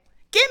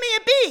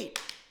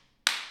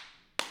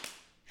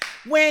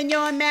When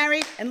you're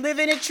married and live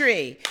in a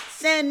tree,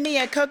 send me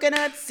a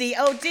coconut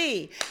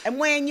COD. And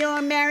when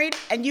you're married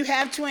and you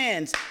have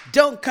twins,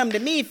 don't come to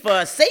me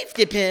for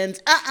safety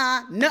pins.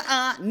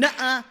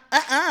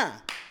 Nuh-uh.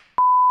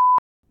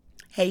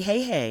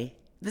 Hey.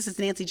 This is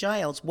Nancy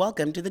Giles.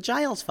 Welcome to the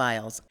Giles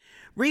Files.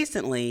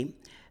 Recently,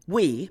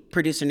 we,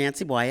 producer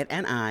Nancy Wyatt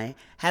and I,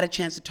 had a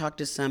chance to talk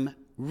to some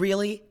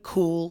really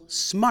cool,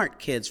 smart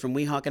kids from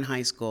Weehawken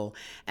High School,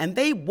 and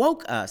they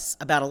woke us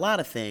about a lot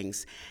of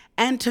things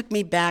and took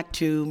me back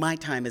to my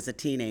time as a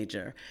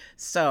teenager.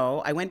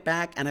 So I went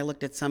back and I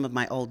looked at some of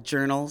my old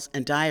journals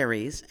and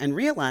diaries and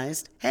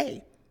realized,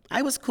 hey,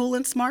 I was cool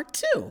and smart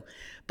too,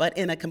 but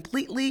in a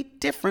completely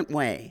different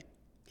way.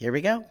 Here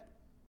we go.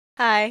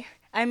 Hi,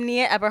 I'm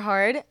Nia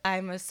Eberhard.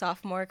 I'm a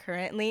sophomore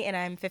currently, and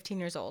I'm 15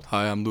 years old.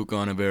 Hi, I'm Luca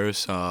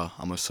Oniveris.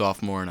 I'm a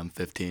sophomore and I'm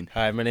 15.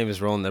 Hi, my name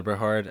is Roland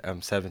Eberhard.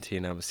 I'm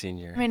 17. I'm a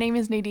senior. My name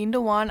is Nadine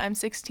Dewan. I'm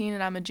 16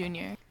 and I'm a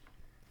junior.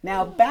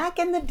 Now, back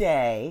in the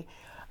day,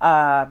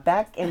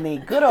 back in the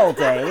good old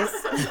days,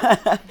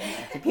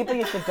 people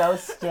used to go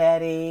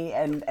steady,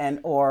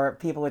 or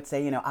people would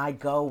say, I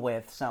go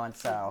with so and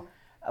so.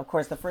 Of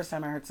course, the first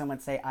time I heard someone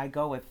say, I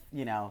go with,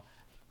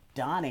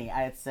 Donnie,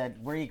 I had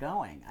said, where are you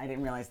going? I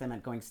didn't realize they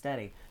meant going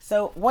steady.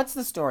 So what's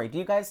the story? Do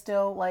you guys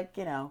still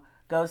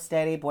go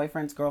steady,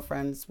 boyfriends,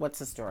 girlfriends? What's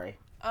the story?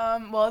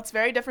 Well, it's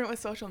very different with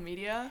social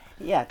media.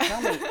 Yeah,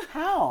 tell me,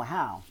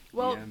 how?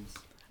 Well, DMs.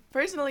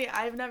 personally,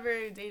 I've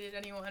never dated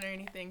anyone or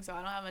anything, so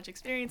I don't have much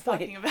experience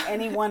talking about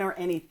anyone or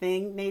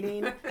anything,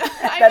 Nadine?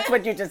 That's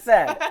what you just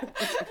said.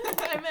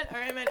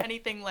 I meant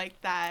anything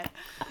like that.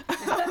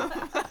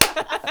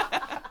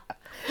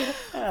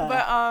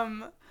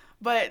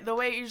 But the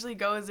way it usually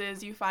goes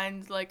is you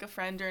find like a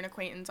friend or an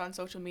acquaintance on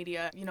social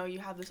media. You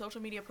have the social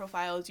media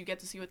profiles, you get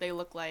to see what they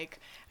look like,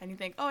 and you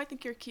think, oh, I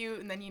think you're cute,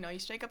 and then, you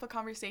strike up a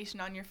conversation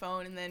on your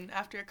phone, and then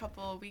after a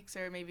couple of weeks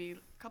or maybe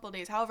a couple of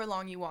days, however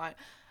long you want,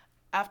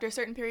 after a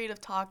certain period of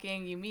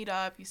talking, you meet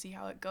up, you see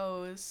how it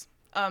goes.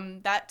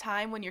 That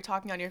time when you're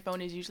talking on your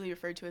phone is usually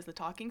referred to as the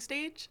talking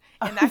stage,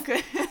 and that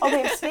could... Oh,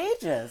 they have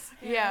stages.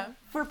 Yeah.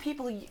 For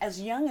people as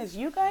young as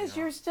you guys,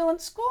 you're still in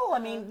school. I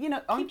mean,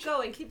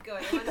 Keep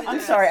going. I'm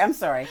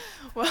sorry.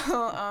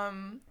 Well,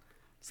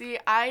 see,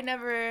 I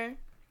never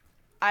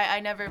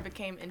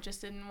became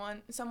interested in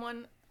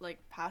someone like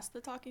past the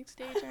talking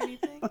stage or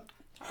anything.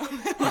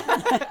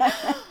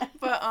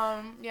 But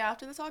yeah,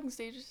 after the talking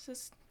stage, it's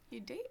just you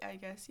date, I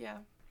guess. Yeah.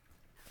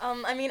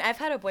 I've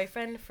had a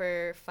boyfriend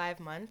for 5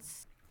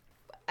 months.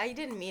 I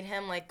didn't meet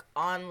him like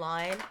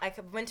online.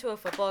 Went to a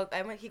football.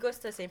 He goes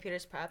to St.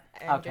 Peter's Prep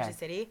in Jersey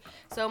City.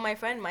 So my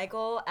friend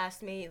Michael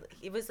asked me.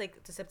 It was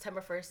like the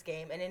September 1st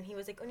game, and then he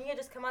was like, "Oh, yeah,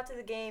 just come out to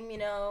the game,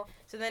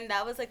 So then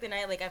that was like the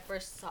night like I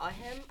first saw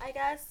him, I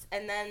guess.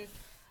 And then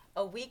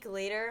a week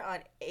later on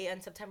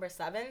September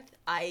 7th,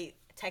 I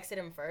texted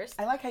him first.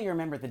 I like how you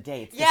remember the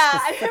dates. Yeah, the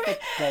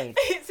specific dates.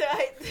 So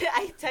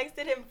I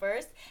texted him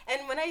first,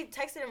 and when I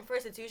texted him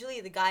first, it's usually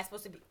the guy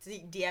supposed to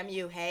DM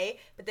you, hey,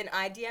 but then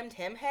I DM'd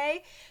him,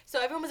 hey. So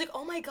everyone was like,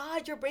 oh my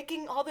God, you're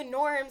breaking all the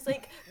norms.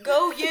 Like,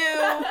 go you.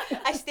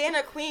 I stand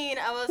a queen.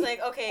 I was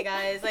like, okay,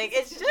 guys, like,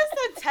 it's just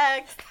a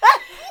text.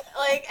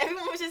 Like,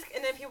 everyone was just,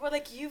 and then people were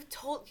like,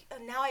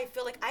 now I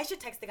feel like I should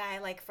text the guy I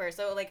like first.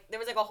 So, like, there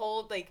was like a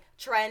whole, like,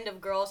 trend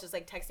of girls just,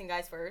 like, texting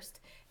guys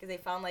first because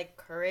they found, like,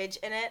 courage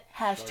in it.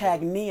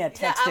 Hashtag Nia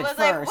texted I was first.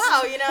 like,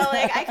 wow,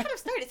 like, I kind of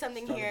started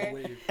something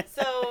here.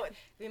 So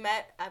we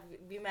met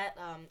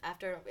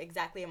after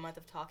exactly a month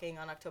of talking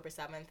on October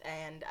 7th,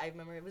 and I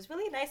remember it was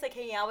really nice, like,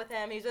 hanging out with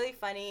him. He was really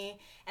funny,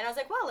 and I was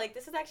like, wow, like,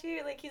 this is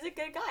actually, like, he's a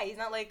good guy. He's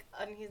not like,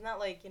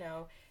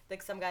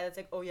 like some guy that's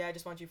like, oh yeah, I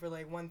just want you for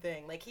like one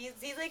thing. Like he's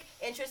like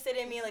interested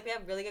in me. Like we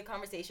have really good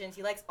conversations.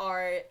 He likes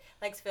art,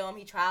 likes film.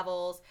 He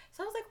travels.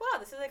 So I was like, wow,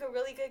 this is like a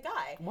really good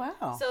guy.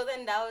 Wow. So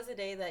then that was the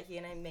day that he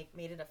and I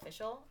made it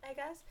official, I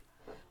guess.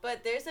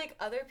 But there's like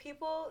other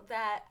people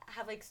that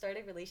have like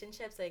started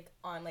relationships like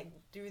on like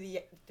through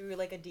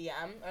like a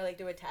DM or like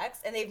through a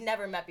text, and they've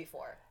never met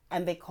before.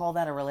 And they call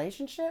that a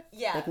relationship?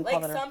 Yeah,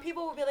 like some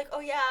people will be like,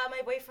 oh yeah,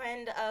 my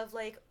boyfriend of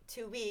like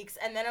 2 weeks,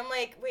 and then I'm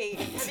like, wait,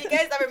 have you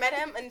guys ever met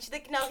him? And she's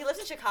like, no, he lives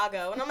in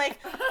Chicago. And I'm like,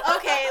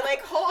 okay,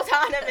 like hold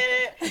on a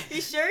minute, you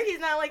sure he's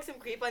not like some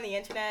creep on the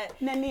internet?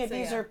 Nia,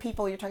 these are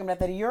people you're talking about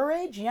that are your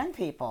age, young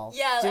people,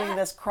 doing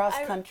this cross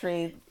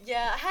country.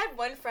 Yeah, I had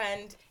one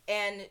friend,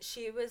 and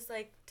she was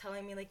like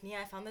telling me like, Nia,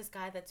 I found this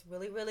guy that's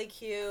really, really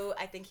cute.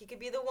 I think he could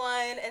be the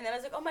one. And then I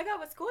was like, oh my God,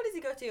 what school does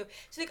he go to?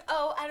 She's like,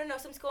 oh, I don't know,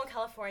 some school in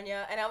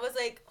California. And I was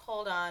like,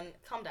 hold on,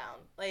 calm down.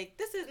 Like,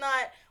 this is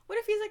not, what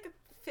if he's like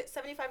a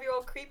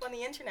 75-year-old creep on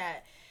the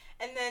internet?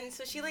 And then,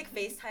 so she, like,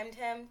 FaceTimed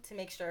him to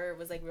make sure it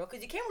was, like, real.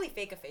 Because you can't really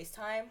fake a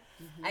FaceTime.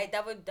 Mm-hmm.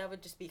 That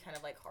would just be kind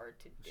of, like, hard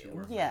to do.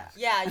 Sure. Yeah.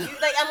 Yeah, you,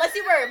 like, unless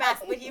you wear a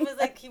mask. But he was,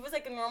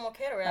 like, a normal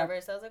kid or whatever.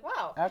 So I was like,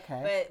 wow.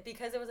 Okay. But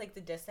because it was, like,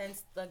 the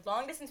distance, like,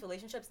 long-distance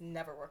relationships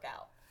never work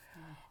out.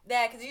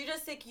 Yeah, because you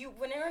just like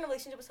when you're in a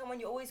relationship with someone,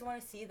 you always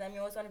want to see them, you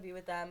always want to be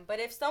with them. But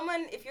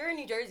if you're in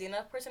New Jersey and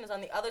that person is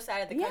on the other side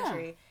of the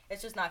country,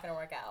 it's just not gonna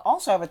work out.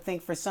 Also, I would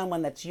think for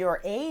someone that's your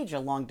age, a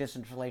long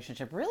distance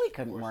relationship really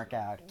couldn't work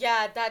out.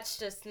 Yeah, that's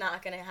just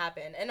not gonna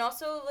happen. And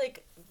also,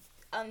 like,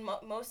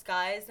 most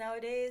guys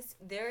nowadays,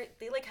 they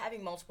like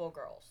having multiple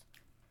girls.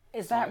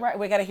 Is that right?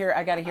 I gotta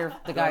hear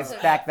the guys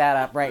back that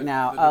up right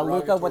now.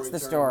 Luca, what's the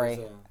story?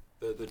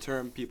 The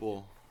term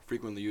people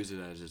frequently use it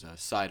as is a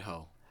side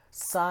hoe.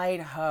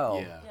 Side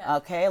hoe. Yeah.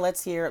 Okay,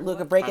 let's hear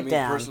Luca break it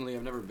down. Personally,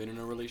 I've never been in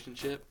a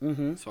relationship,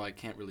 so I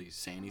can't really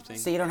say anything.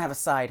 So you don't have a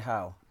side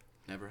hoe.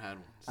 Never had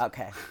one.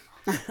 Okay.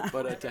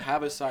 But to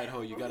have a side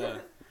hoe, you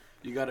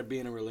gotta be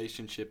in a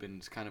relationship, and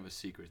it's kind of a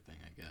secret thing,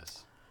 I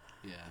guess.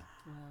 Yeah.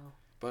 Wow.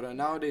 But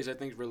nowadays, I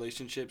think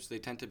relationships, they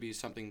tend to be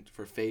something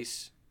for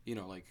face,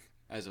 like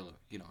as a,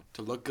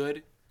 to look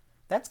good.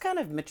 That's kind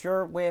of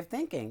mature way of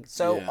thinking.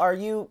 So Yeah. are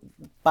you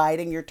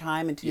biding your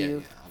time until Yeah,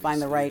 you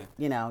find the right,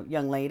 obviously,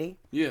 young lady?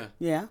 Yeah.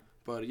 Yeah.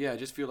 But yeah, I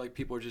just feel like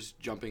people are just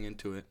jumping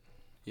into it,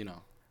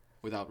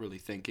 without really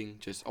thinking.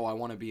 Just, I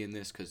want to be in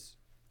this because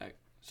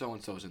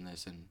so-and-so's in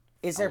this. And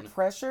Is there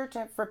pressure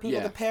for people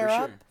to pair for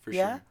up? Sure, for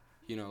yeah?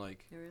 sure.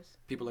 Like, There is.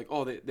 people like,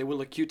 they will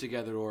look cute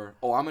together, or,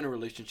 I'm in a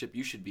relationship,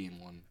 you should be in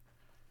one.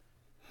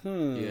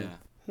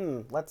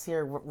 Yeah. Let's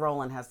hear what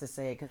Roland has to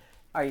say.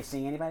 Are you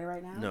seeing anybody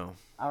right now? No.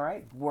 All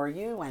right. Were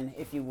you? And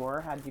if you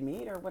were, how did you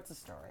meet, or what's the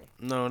story?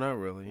 No, not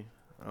really.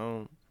 I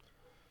don't.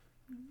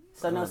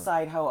 So no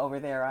side hoe over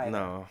there either?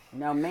 No.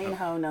 No main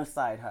hoe, no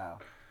side hoe.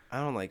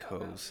 I don't like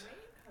hoes.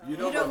 You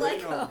don't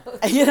like those.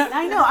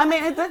 I know. I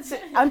mean,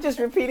 I'm just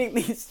repeating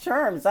these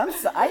terms.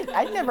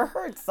 I never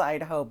heard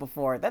side hoe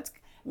before. That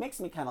makes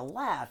me kind of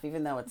laugh,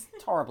 even though it's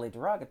horribly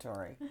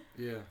derogatory.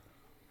 Yeah.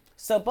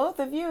 So both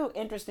of you,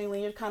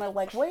 interestingly, you're kind of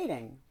like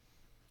waiting.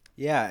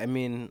 Yeah, I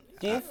mean.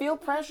 Do you feel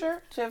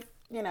pressure to,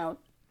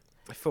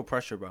 I feel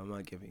pressure, but I'm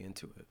not giving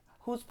into it.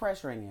 who's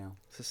pressuring you?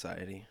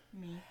 Society.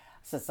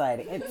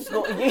 Society. It's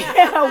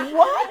yeah,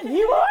 what?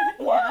 You are?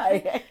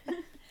 Why?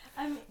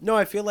 No,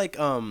 I feel like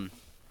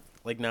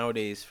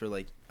nowadays for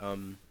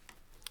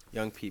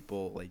young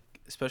people,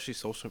 especially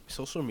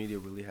social media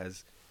really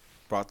has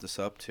brought this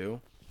up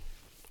too.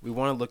 We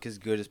want to look as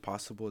good as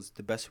possible, as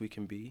the best we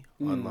can be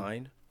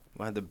online. We want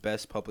to have the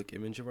best public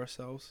image of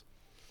ourselves.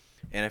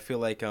 And I feel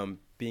like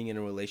being in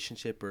a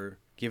relationship or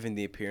giving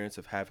the appearance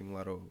of having a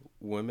lot of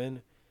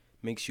women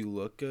makes you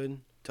look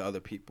good to other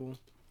people.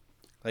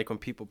 Like when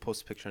people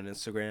post a picture on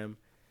Instagram,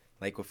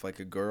 with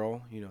a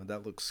girl,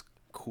 that looks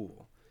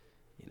cool.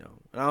 And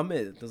I'll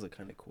admit, it does look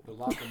kind of cool. The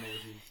lock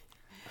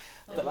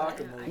emoji. The lock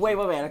emoji. Wait.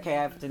 Okay,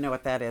 I have to know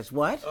what that is.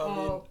 What?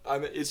 I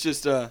mean, it's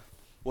just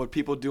what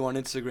people do on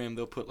Instagram.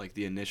 They'll put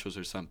the initials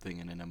or something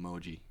in an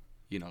emoji,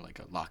 like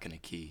a lock and a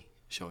key,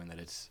 showing that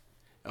it's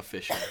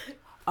official.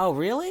 Oh,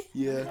 really?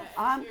 Yeah.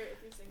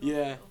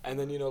 Yeah, and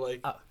then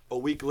a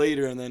week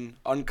later, and then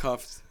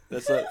uncuffed.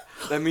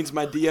 That means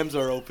my DMs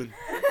are open.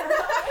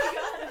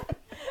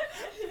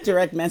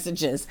 Direct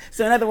messages.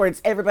 So in other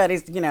words, everybody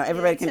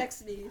can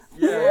text these.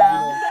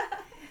 Yeah.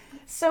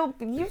 So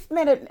you've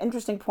made an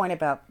interesting point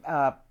about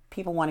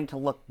people wanting to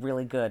look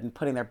really good and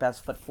putting their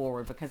best foot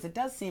forward, because it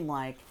does seem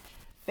like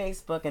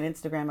Facebook and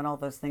Instagram and all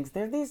those things,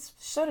 they're these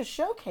sort of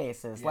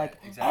showcases. Yeah,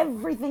 exactly.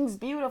 Everything's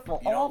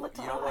beautiful all the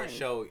time. You don't want to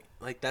show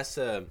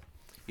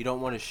you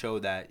don't want to show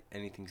that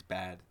anything's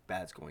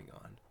bad's going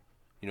on.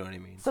 You know what I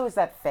mean? So is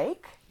that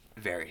fake?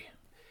 Very.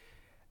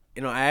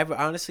 I'm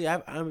just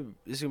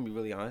gonna be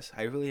really honest.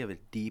 I really have a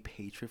deep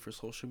hatred for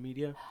social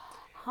media,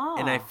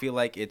 and I feel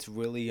like it's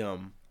really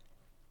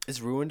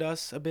it's ruined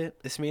us a bit.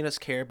 It's made us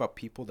care about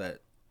people that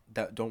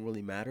don't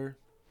really matter.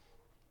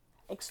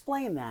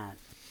 Explain that.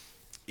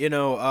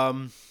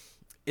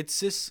 It's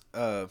just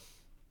the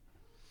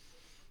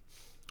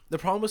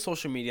problem with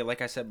social media,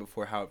 like I said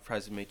before, how it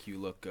tries to make you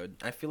look good.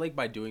 I feel like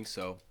by doing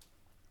so,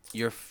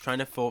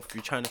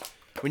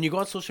 when you go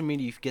on social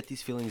media, you get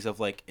these feelings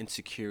of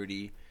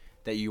insecurity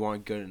that you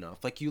aren't good enough.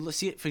 You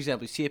see it, for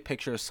example, you see a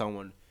picture of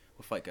someone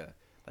with a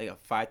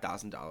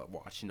 $5,000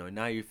 watch.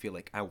 Now you feel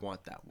like, I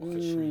want that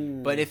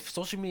watch. But if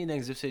social media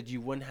existed,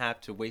 you wouldn't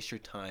have to waste your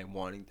time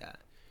wanting that.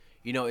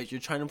 You're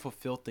trying to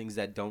fulfill things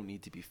that don't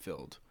need to be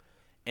filled.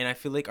 And I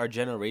feel like our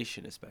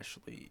generation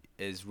especially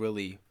is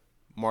really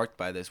marked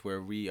by this,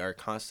 where we are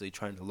constantly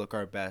trying to look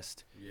our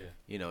best,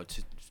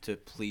 to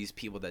please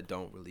people that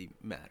don't really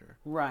matter.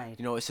 Right.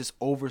 It's this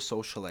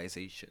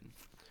over-socialization,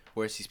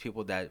 where it's these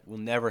people that will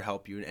never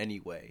help you in any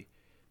way,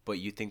 but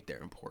you think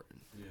they're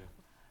important. Yeah.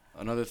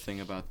 Another thing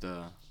about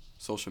the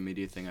social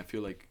media thing, I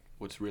feel like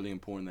what's really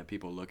important that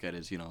people look at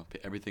is,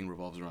 everything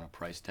revolves around a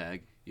price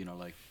tag.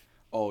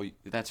 Oh,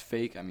 that's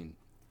fake. I mean,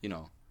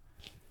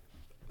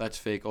 that's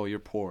fake. Oh, you're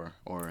poor.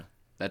 Or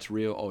that's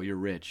real. Oh, you're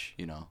rich.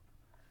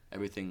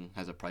 Everything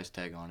has a price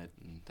tag on it,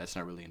 and that's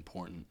not really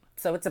important.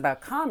 So it's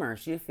about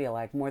commerce, you feel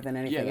like, more than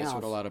anything else. Yeah, that's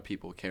what a lot of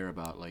people care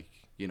about.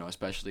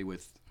 Especially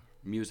with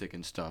music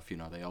and stuff,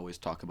 they always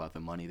talk about the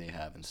money they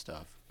have and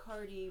stuff.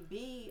 Cardi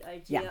B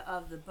idea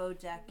of the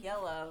Bodak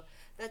Yellow,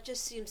 that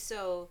just seems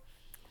so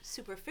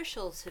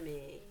superficial to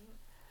me.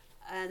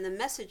 and the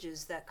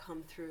messages that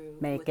come through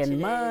with Making today's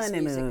money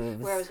music.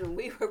 moves. Whereas when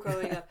we were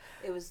growing up,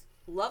 it was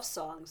love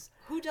songs.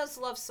 Who does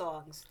love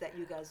songs that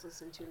you guys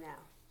listen to now?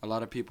 A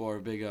lot of people are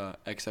big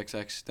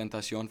XXX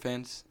Tentacion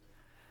fans.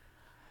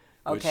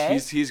 Which Okay.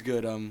 he's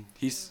good.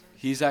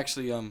 He's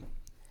actually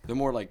they're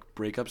more like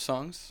breakup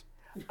songs.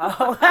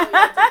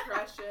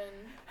 Depression.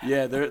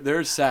 Yeah,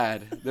 they're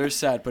sad. They're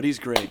sad, but he's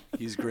great.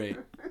 He's great.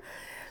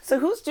 So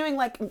who's doing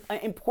like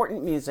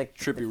important music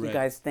Trippie that you Redd.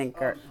 guys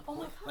think are...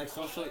 Like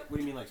social? What do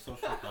you mean, like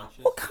social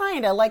conscious? Well,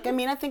 kind of. Like, I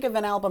mean, I think of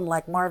an album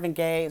like Marvin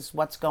Gaye's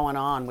What's Going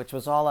On, which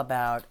was all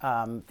about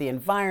the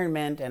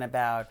environment and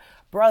about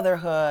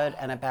brotherhood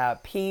and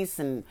about peace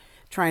and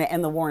trying to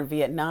end the war in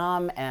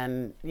Vietnam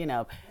and, you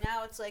know...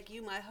 Now it's like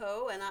you my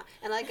hoe and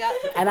I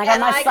got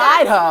my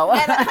side hoe.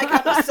 And I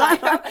got my side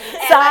hoe.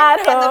 Side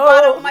And the hoe.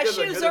 bottom of my You guys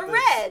are shoes good are at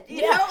this. red.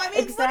 You know, I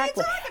mean,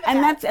 exactly. what are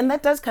you talking about? And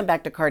that does come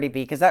back to Cardi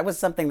B, because that was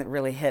something that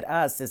really hit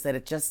us, is that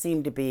it just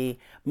seemed to be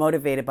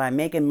motivated by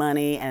making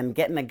money and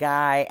getting a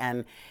guy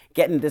and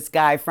getting this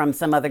guy from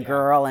some other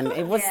girl, and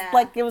it was Yeah.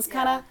 like, it was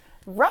kind of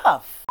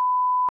rough.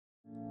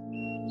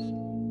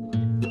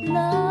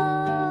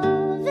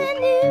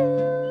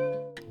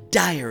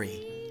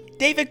 Diary.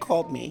 David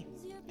called me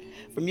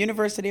from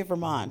University of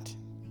Vermont.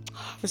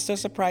 I was so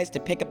surprised to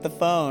pick up the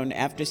phone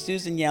after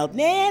Susan yelled,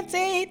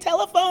 "Nancy,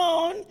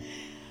 telephone!"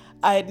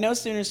 I had no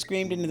sooner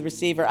screamed into the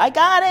receiver, "I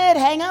got it,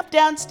 hang up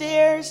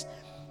downstairs,"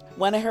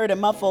 when I heard a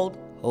muffled,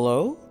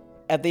 "Hello?"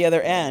 at the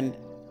other end.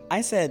 I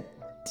said,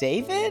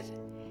 "David?"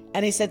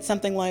 And he said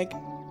something like,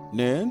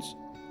 "Nance,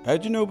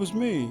 how'd you know it was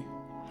me?"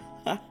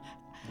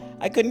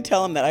 I couldn't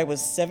tell him that I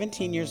was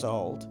 17 years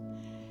old,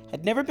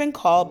 had never been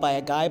called by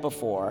a guy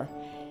before,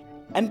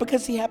 and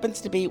because he happens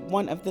to be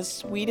one of the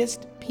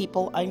sweetest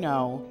people I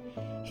know,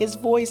 his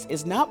voice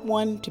is not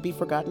one to be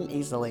forgotten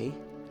easily.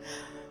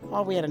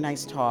 Oh, we had a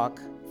nice talk,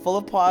 full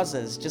of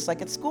pauses, just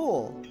like at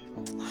school.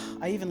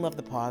 I even love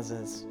the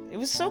pauses. It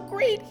was so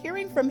great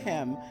hearing from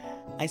him.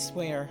 I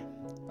swear,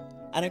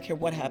 I don't care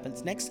what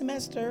happens next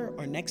semester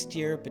or next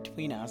year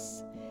between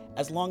us,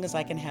 as long as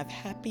I can have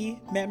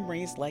happy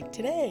memories like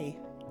today.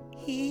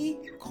 He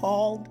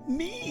called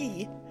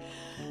me.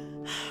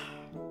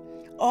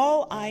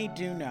 All I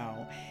do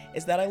know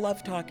is that I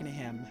love talking to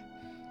him.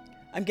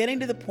 I'm getting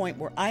to the point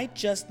where I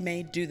just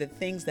may do the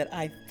things that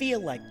I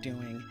feel like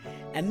doing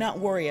and not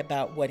worry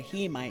about what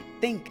he might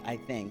think I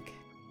think.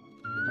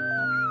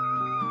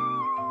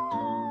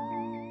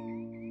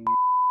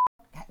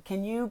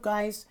 Can you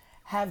guys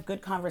have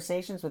good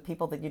conversations with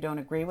people that you don't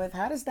agree with?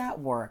 How does that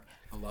work?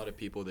 A lot of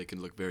people, they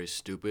can look very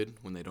stupid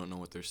when they don't know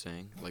what they're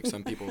saying. Like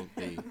some people,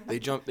 they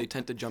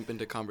tend to jump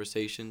into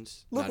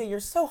conversations. Luca, you're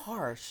so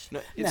harsh.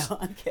 No, No, it's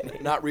I'm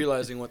kidding. not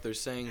realizing what they're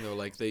saying though.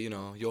 Like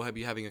you'll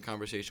be having a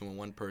conversation with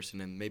one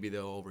person and maybe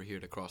they'll overhear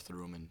it across the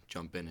room and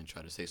jump in and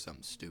try to say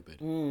something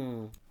stupid.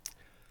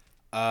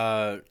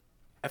 I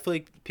feel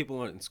like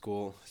people in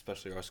school,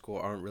 especially our school,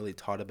 aren't really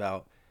taught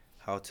about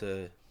how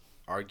to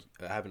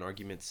have an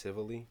argument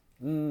civilly,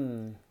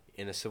 in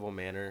a civil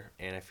manner.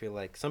 And I feel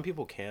like some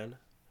people can,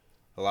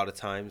 a lot of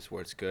times,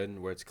 where it's good and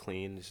where it's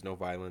clean, there's no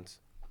violence.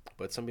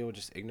 But some people are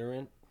just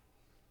ignorant,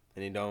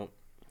 and they don't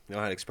know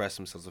how to express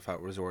themselves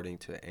without resorting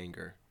to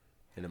anger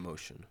and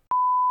emotion.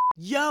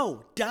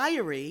 Yo,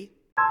 diary!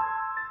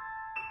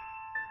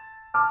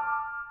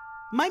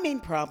 My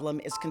main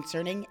problem is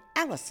concerning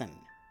Allison.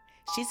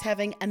 She's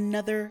having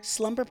another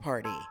slumber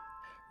party.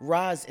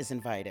 Roz is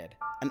invited,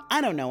 and I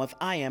don't know if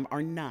I am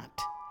or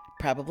not.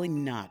 Probably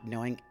not,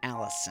 knowing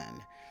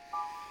Allison.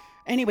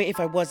 Anyway,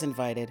 if I was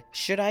invited,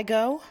 should I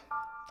go?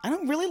 I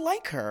don't really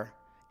like her,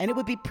 and it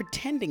would be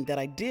pretending that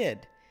I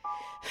did.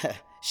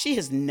 She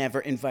has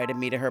never invited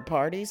me to her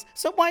parties,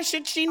 so why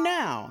should she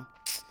now?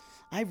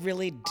 I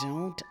really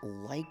don't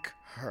like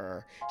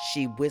her.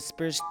 She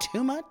whispers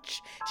too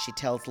much, she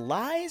tells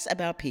lies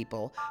about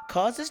people,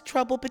 causes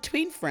trouble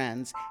between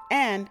friends,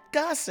 and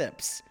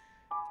gossips.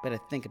 Better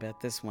think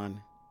about this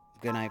one.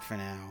 Good night for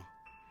now.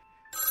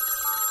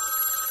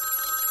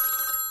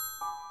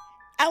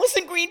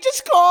 Allison Green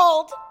just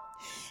called.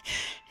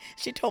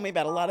 She told me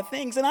about a lot of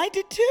things, and I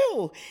did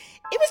too.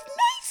 It was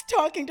nice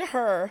talking to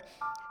her.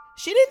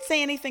 She didn't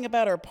say anything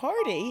about her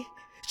party.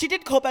 She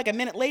did call back a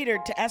minute later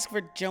to ask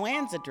for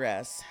Joanne's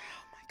address.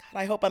 Oh my God,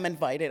 I hope I'm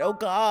invited. Oh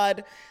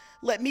God,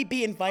 let me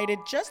be invited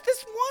just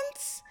this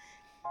once.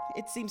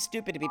 It seems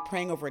stupid to be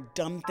praying over a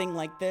dumb thing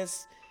like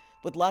this,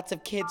 with lots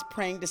of kids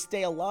praying to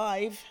stay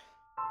alive.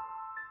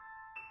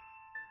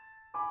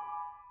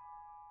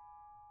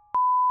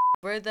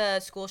 We're the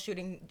school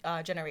shooting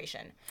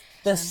generation.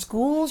 The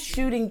school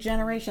shooting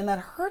generation, that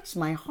hurts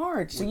my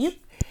heart. So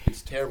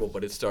It's terrible,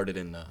 but it started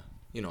in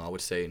I would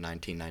say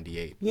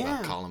 1998.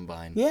 Yeah.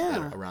 Columbine.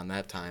 Yeah. Around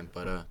that time,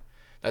 but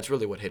that's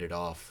really what hit it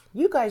off.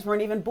 you guys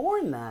weren't even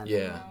born then.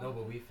 Yeah. No,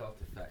 but we felt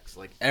effects.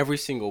 Like every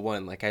single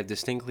one. Like I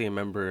distinctly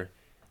remember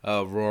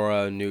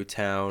Aurora,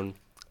 Newtown,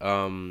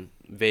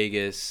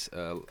 Vegas.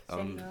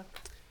 And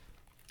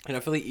I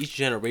feel like each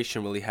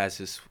generation really has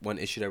this one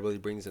issue that really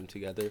brings them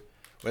together.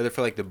 Whether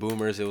for like the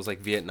boomers, it was like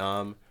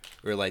Vietnam,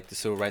 or like the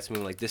civil rights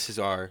movement. Like this is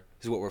our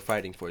is what we're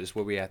fighting for. This is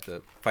what we have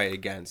to fight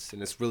against,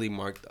 and it's really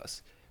marked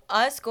us.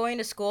 Us going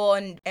to school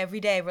and every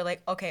day we're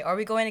like, okay, are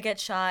we going to get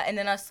shot? And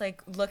then us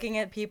like looking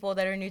at people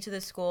that are new to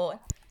the school.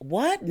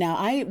 What? Now,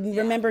 I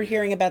remember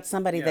hearing about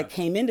somebody Yeah. that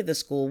came into the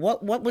school.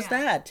 What was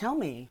Yeah. that? Tell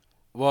me.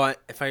 Well,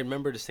 if I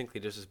remember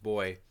distinctly, there's this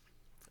boy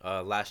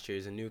last year.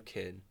 He's a new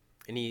kid,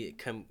 and he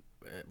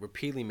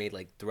repeatedly made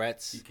like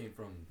threats. He came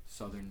from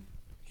southern.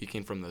 He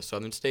came from the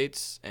southern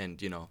states, and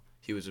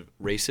he was a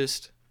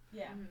racist.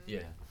 Yeah.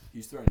 Yeah,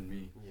 he's threatened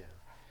me. Yeah.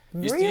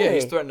 Really? Yeah,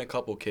 he's threatened a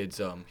couple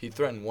kids. He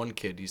threatened one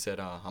kid. He said,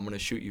 "I'm gonna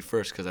shoot you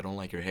first because I don't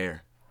like your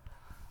hair."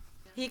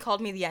 He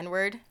called me the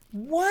N-word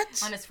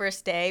What? on his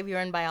first day. We were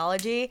in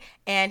biology,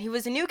 and he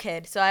was a new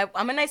kid. So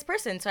I'm a nice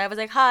person. So I was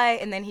like, hi.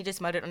 And then he just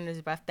muttered under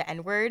his breath the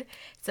N-word.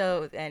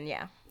 So then,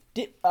 yeah.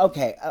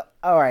 Okay,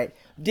 all right.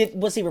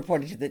 Was he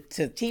reported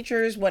to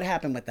teachers? What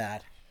happened with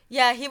that?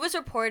 Yeah, he was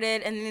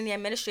reported, and then the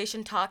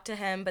administration talked to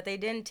him, but they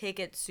didn't take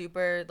it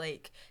super,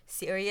 like,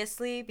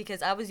 seriously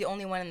because I was the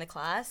only one in the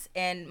class,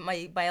 and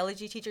my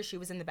biology teacher, she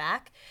was in the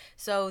back.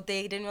 So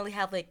they didn't really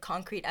have, like,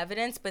 concrete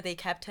evidence, but they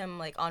kept him,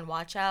 like, on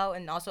watch out,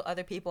 and also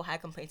other people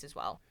had complaints as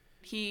well.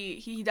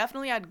 He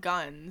definitely had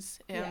guns.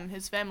 Yeah.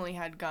 His family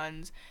had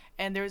guns,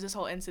 and there was this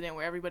whole incident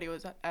where everybody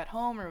was at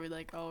home, or we're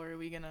like, oh, are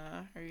we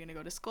gonna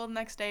go to school the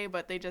next day?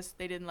 But they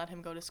didn't let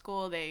him go to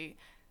school. I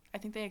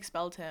think they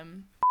expelled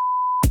him.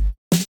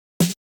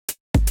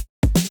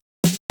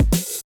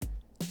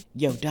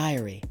 Yo,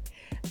 diary,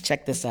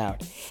 check this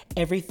out.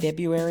 Every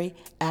February,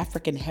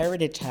 African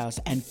Heritage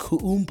House and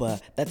Kuumba,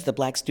 that's the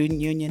Black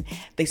Student Union,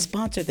 they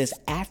sponsor this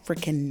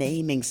African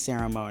naming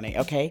ceremony,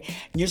 okay?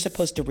 And you're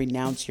supposed to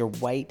renounce your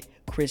white,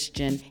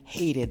 Christian,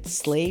 hated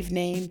slave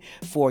name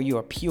for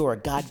your pure,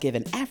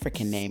 God-given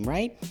African name,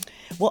 right?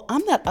 Well,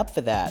 I'm not up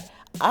for that.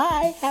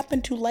 I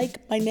happen to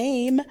like my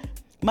name.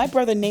 My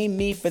brother named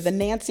me for the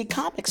Nancy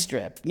comic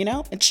strip,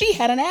 and she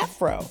had an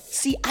afro.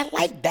 See, I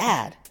like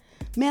that.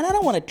 Man, I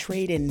don't want to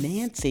trade in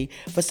Nancy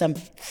for some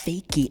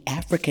fakey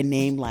African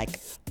name like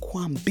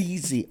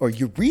Kwambizi or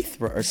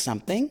Urethra or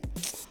something.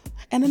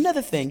 And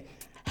another thing,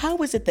 how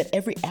is it that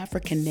every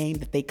African name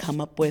that they come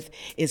up with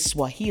is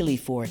Swahili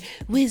for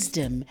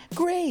wisdom,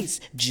 grace,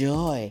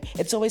 joy?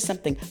 It's always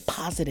something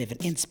positive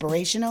and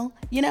inspirational,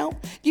 You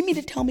mean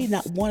to tell me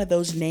not one of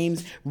those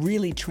names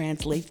really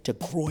translates to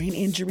groin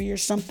injury or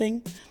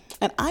something?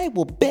 And I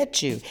will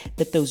bet you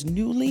that those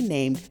newly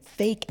named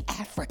fake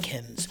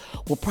Africans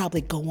will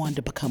probably go on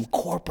to become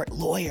corporate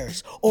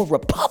lawyers or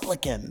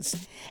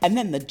Republicans. And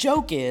then the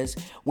joke is,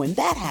 when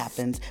that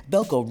happens,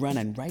 they'll go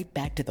running right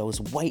back to those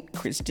white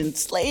Christian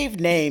slave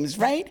names,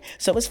 right?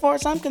 So as far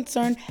as I'm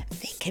concerned,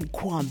 they can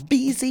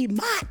Kwambizi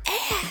my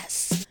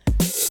ass.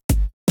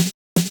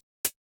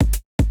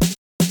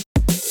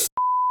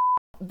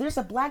 There's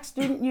a Black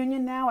Student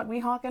Union now at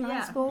Weehawken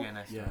High School?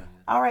 Yeah.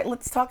 All right,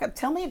 let's talk.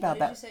 Tell me about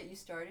Did you that. say you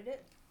started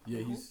it? Yeah,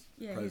 he's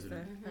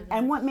president.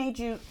 And what made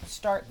you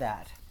start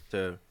that?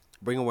 To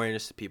bring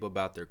awareness to people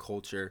about their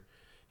culture,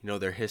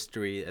 their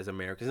history as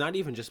Americans, not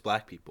even just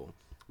Black people.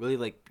 Really,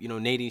 like,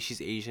 Nadine,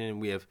 she's Asian,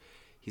 and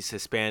he's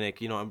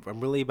Hispanic. I'm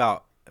really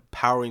about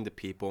empowering the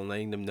people and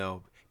letting them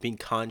know, being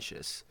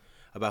conscious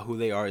about who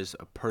they are as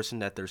a person,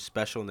 that they're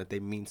special and that they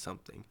mean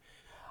something.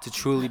 To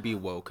truly be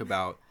woke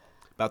about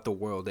the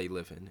world they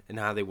live in and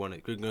how they're going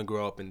to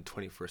grow up in the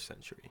 21st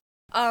century.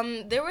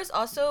 There was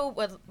also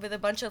with a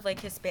bunch of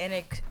like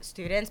Hispanic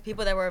students,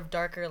 people that were of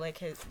darker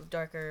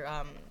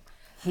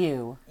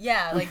Hugh.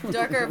 yeah, like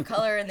darker of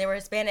color, and they were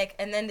Hispanic,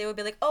 and then they would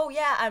be like, oh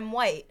yeah, I'm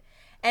white.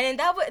 And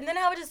then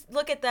I would just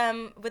look at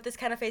them with this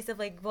kind of face of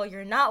like, well,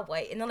 you're not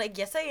white. And they're like,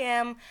 yes, I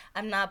am.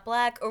 I'm not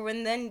Black. Or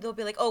then they'll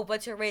be like, oh,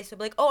 what's your race? They'll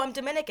be like, oh, I'm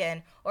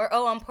Dominican. Or,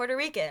 oh, I'm Puerto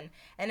Rican.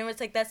 And it was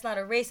like, that's not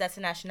a race, that's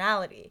a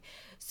nationality.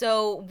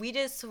 So we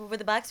just, with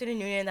the Black Student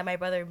Union that my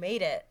brother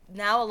made it,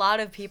 now a lot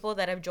of people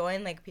that have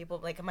joined, like people,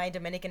 like my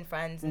Dominican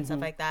friends and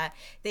stuff like that,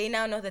 they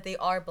now know that they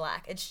are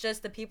Black. It's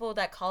just the people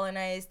that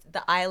colonized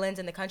the islands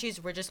and the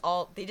countries were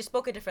they just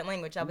spoke a different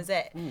language. That was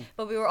it.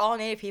 But we were all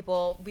Native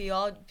people.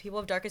 People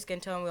of darker skin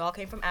tone. We all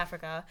came from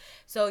Africa.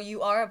 So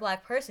you are a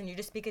Black person. You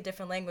just speak a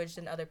different language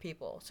than other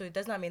people. So it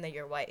does not mean that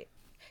you're white.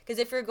 Because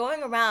if you're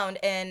going around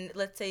and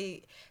let's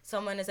say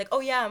someone is like, oh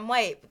yeah, I'm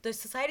white, the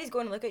society's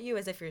going to look at you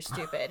as if you're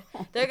stupid.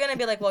 They're going to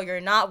be like, well, you're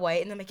not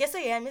white. And they're like, yes, I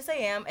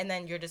am. And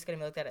then you're just going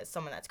to be looked at as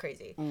someone that's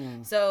crazy.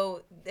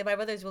 So my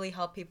brothers really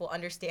help people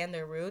understand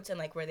their roots and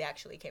like where they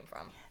actually came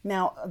from.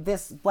 Now,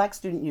 this Black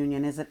Student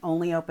Union, is it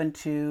only open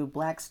to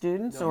Black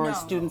students or No.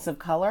 students of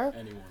color?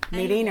 Anyone.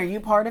 Nadine, are you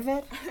part of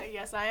it?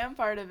 Yes, I am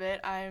part of it.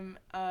 I'm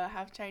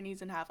half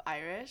Chinese and half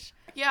Irish.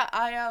 Yeah,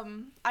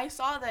 I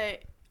saw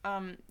that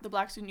the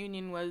Black Student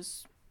Union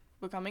was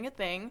becoming a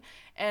thing,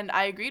 and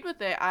I agreed with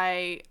it.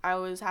 I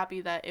was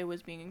happy that it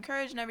was being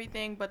encouraged and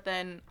everything, but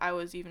then I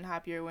was even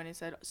happier when it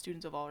said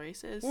students of all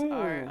races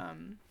are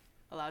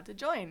allowed to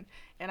join,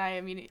 and I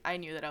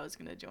knew that I was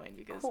gonna join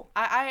because Cool.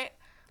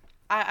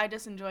 I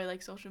just enjoy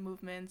like social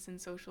movements and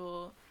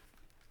social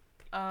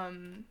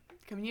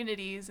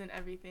communities and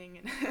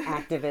everything.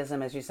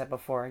 Activism, as you said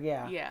before,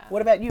 yeah. Yeah.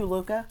 What about you,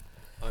 Luca?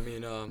 I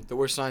mean, there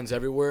were signs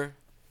everywhere,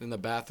 in the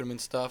bathroom and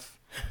stuff.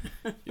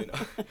 You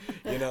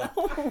know.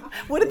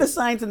 What did the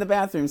signs in the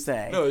bathroom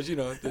say? No, it's,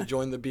 to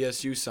join the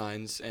BSU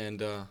signs,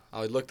 and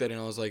I looked at it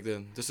and I was like,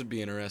 this would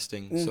be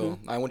interesting. So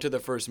I went to the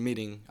first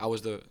meeting. I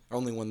was the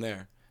only one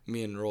there,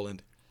 me and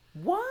Roland.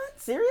 What?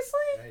 Seriously?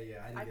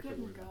 Yeah, I didn't get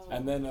the word.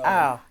 And then,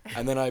 Oh.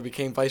 and then I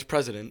became vice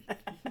president.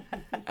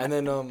 And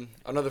then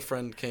another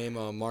friend came,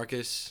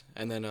 Marcus,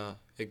 and then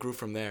it grew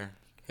from there.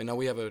 And now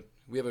we have a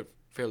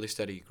fairly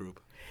steady group.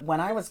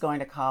 When I was going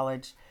to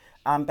college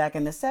back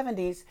in the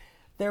 70s,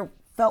 there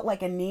felt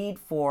like a need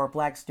for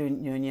black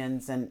student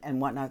unions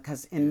and whatnot,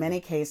 because in many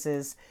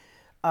cases,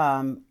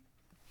 the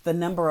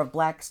number of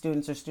black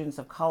students or students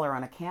of color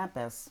on a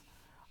campus,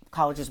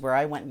 colleges where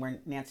I went, where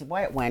Nancy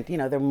Wyatt went,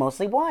 they're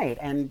mostly white,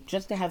 and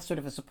just to have sort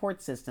of a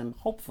support system,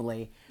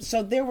 hopefully.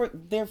 So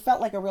there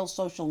felt like a real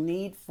social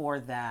need for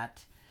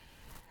that.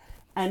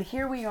 And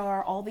here we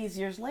are all these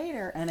years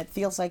later, and it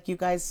feels like you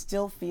guys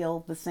still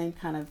feel the same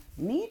kind of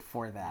need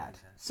for that.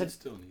 So, It's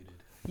still needed.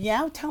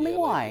 yeah, tell me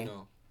why.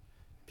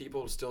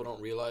 People still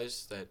don't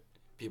realize that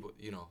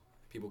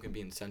people can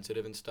be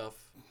insensitive and stuff,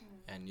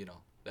 and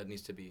that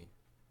needs to be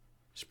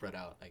spread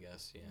out, I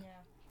guess. Yeah.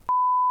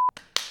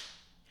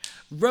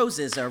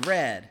 Roses are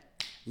red.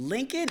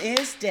 Lincoln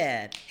is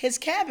dead. His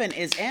cabin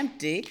is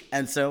empty,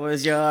 and so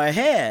is your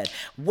head.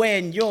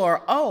 When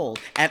you're old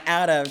and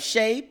out of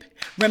shape,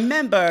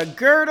 remember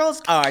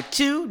girdles are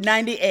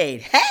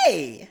 $2.98.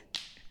 Hey!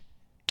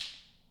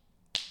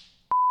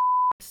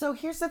 So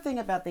here's the thing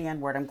about the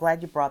N-word. I'm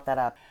glad you brought that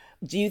up.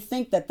 Do you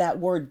think that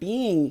word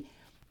being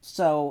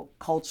so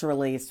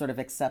culturally sort of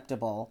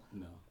acceptable?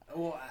 No.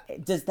 Well,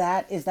 Is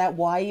that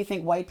why you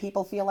think white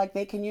people feel like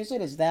they can use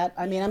it? Is that,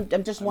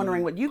 I'm just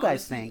wondering what you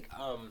guys think.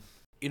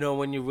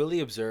 when you really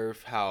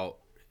observe how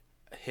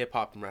hip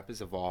hop and rap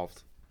has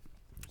evolved,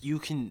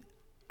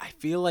 I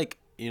feel like,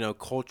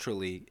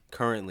 culturally,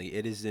 currently,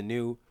 it is the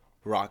new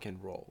rock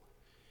and roll.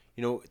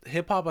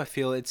 Hip hop, I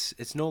feel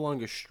it's no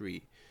longer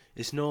street.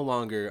 It's no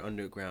longer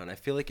underground. I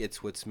feel like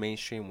it's what's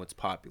mainstream, what's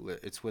popular.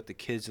 It's what the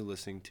kids are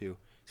listening to.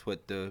 It's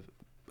what the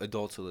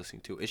adults are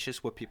listening to. It's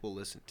just what people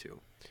listen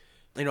to.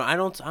 I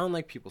don't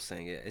like people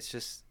saying it. It's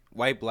just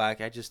white, black.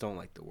 I just don't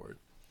like the word.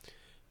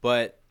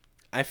 But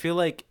I feel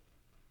like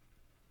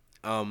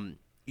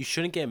you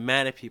shouldn't get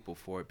mad at people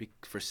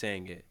for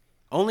saying it.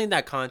 Only in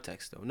that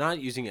context, though. Not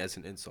using it as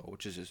an insult,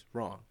 which is just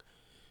wrong.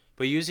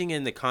 But using it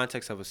in the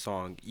context of a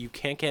song, you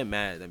can't get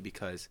mad at them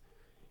because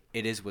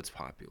it is what's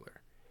popular.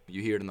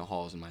 You hear it in the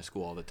halls in my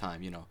school all the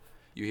time. You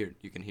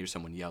can hear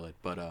someone yell it.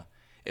 But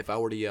if I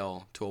were to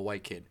yell to a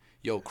white kid,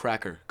 "Yo,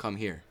 cracker, come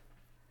here,"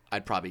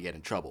 I'd probably get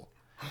in trouble.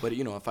 But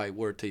if I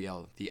were to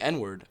yell the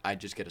N-word,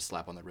 I'd just get a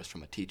slap on the wrist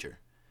from a teacher,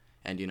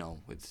 and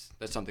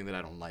that's something that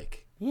I don't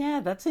like. Yeah,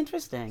 that's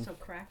interesting. So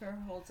cracker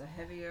holds a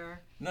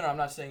heavier. No, I'm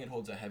not saying it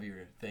holds a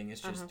heavier thing.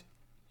 It's just,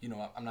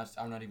 I'm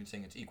not even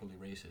saying it's equally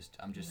racist.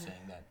 I'm just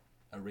saying that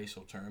a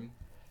racial term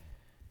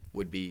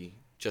would be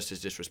just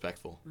as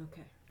disrespectful.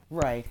 Okay.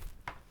 Right.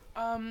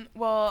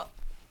 Well,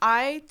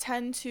 I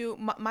tend to,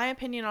 my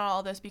opinion on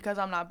all this, because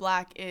I'm not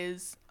black,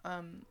 is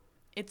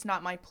it's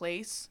not my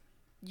place.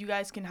 You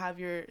guys can have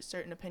your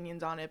certain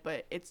opinions on it,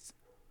 but it's,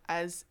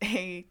 as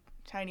a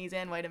Chinese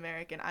and white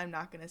American, I'm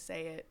not going to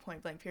say it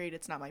point blank period.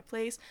 It's not my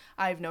place.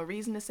 I have no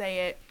reason to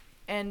say it.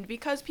 And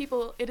because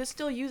it is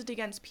still used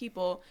against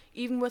people,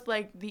 even with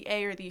like the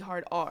A or the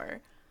hard R.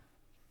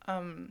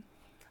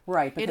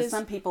 Right, because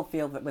some people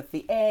feel that with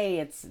the A,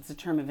 it's a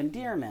term of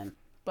endearment.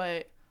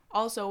 But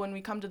also, when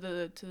we come to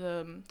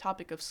the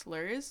topic of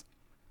slurs,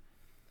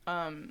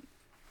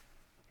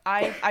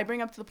 I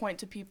bring up to the point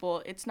to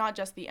people, it's not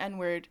just the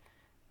N-word,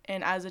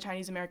 and as a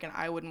Chinese American,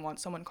 I wouldn't want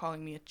someone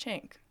calling me a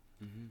chink.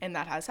 Mm-hmm. And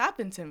that has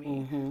happened to me.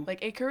 Mm-hmm.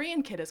 Like, a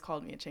Korean kid has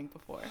called me a chink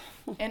before.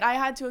 And I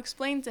had to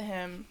explain to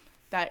him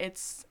that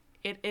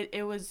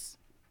it was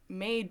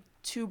made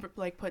to,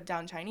 like, put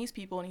down Chinese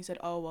people, and he said,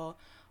 oh, well,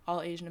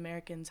 all Asian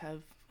Americans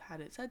have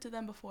had it said to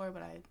them before,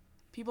 but I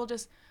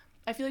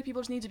feel like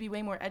people just need to be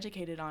way more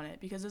educated on it,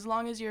 because as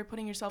long as you're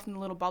putting yourself in the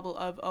little bubble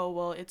of, oh,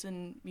 well, it's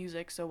in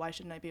music, so why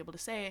shouldn't I be able to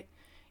say it?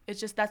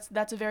 It's just,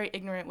 that's a very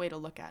ignorant way to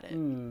look at it.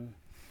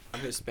 I'm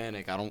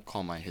Hispanic. I don't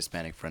call my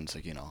Hispanic friends,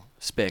 like,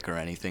 spick or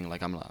anything.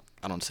 Like,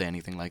 I don't say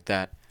anything like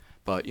that.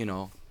 But,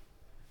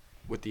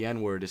 with the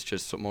N-word, it's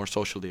just more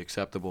socially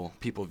acceptable.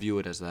 People view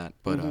it as that.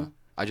 But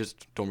I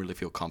just don't really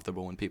feel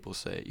comfortable when people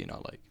say,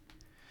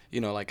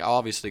 like, I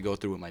obviously go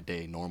through with my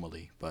day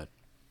normally, but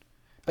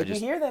you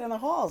hear that in the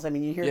halls. I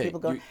mean, you hear people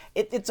go.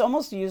 It's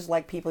almost used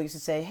like people used to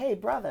say, "Hey,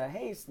 brother,"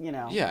 "Hey,"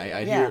 Yeah,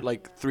 I hear it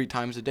like 3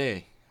 times a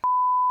day.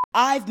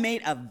 I've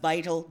made a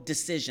vital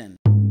decision.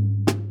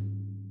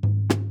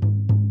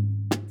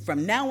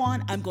 From now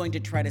on, I'm going to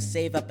try to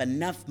save up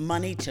enough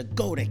money to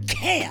go to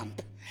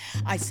camp.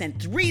 I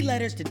sent 3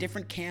 letters to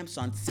different camps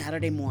on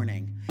Saturday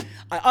morning.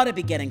 I ought to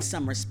be getting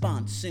some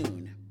response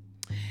soon.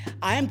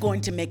 I am going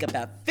to make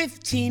about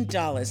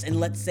 $15 in,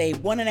 let's say,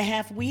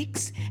 1.5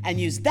 weeks, and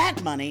use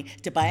that money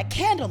to buy a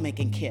candle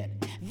making kit.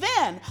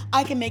 Then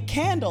I can make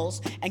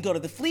candles and go to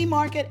the flea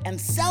market and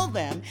sell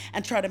them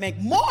and try to make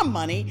more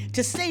money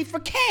to save for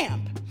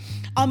camp.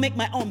 I'll make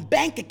my own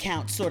bank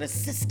account sort of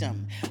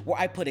system where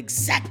I put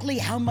exactly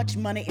how much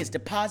money is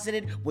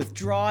deposited,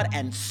 withdrawn,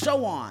 and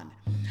so on.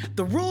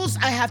 The rules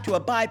I have to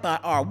abide by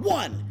are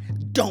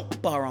 1,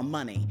 don't borrow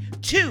money.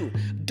 2,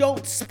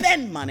 don't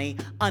spend money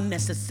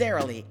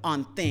unnecessarily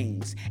on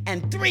things.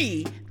 And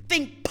 3,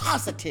 think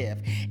positive.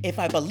 If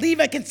I believe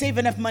I can save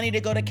enough money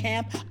to go to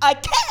camp, I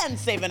can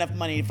save enough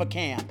money for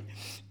camp.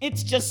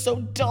 It's just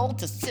so dull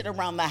to sit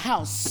around the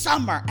house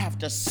summer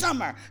after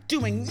summer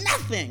doing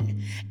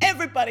nothing.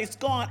 Everybody's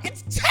gone.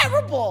 It's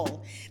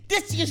terrible.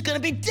 This year's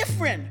gonna be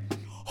different.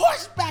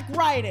 Horseback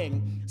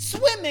riding,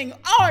 swimming,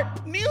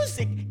 art,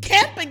 music,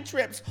 camping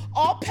trips,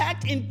 all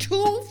packed in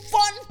 2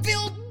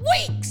 fun-filled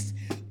weeks.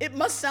 It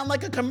must sound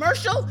like a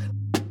commercial,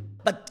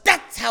 but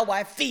that's how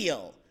I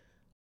feel.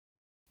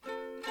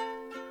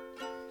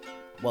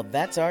 Well,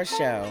 that's our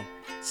show.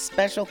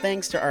 Special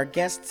thanks to our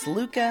guests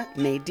Luca,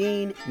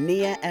 Nadine,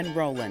 Nia, and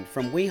Roland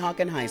from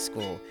Weehawken High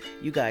School.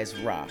 You guys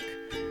rock.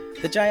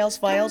 The Giles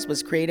Files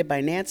was created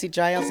by Nancy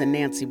Giles and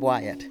Nancy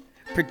Wyatt.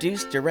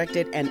 Produced,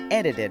 directed, and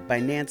edited by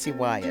Nancy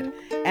Wyatt.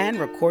 And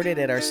recorded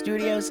at our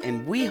studios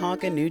in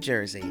Weehawken, New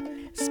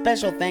Jersey.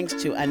 Special thanks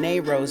to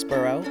Anae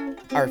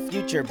Roseborough, our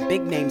future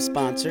big name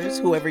sponsors,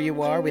 whoever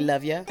you are, we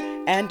love you,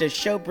 and to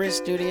Showbiz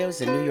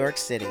Studios in New York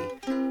City.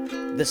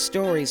 The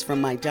stories from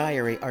my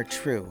diary are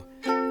true.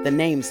 The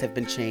names have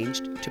been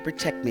changed to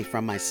protect me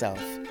from myself.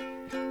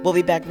 We'll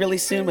be back really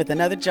soon with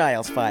another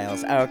Giles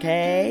Files,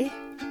 okay?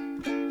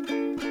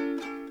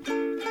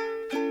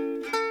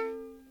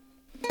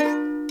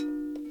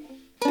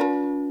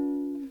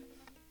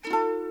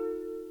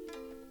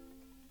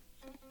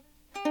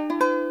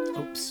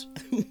 Oops.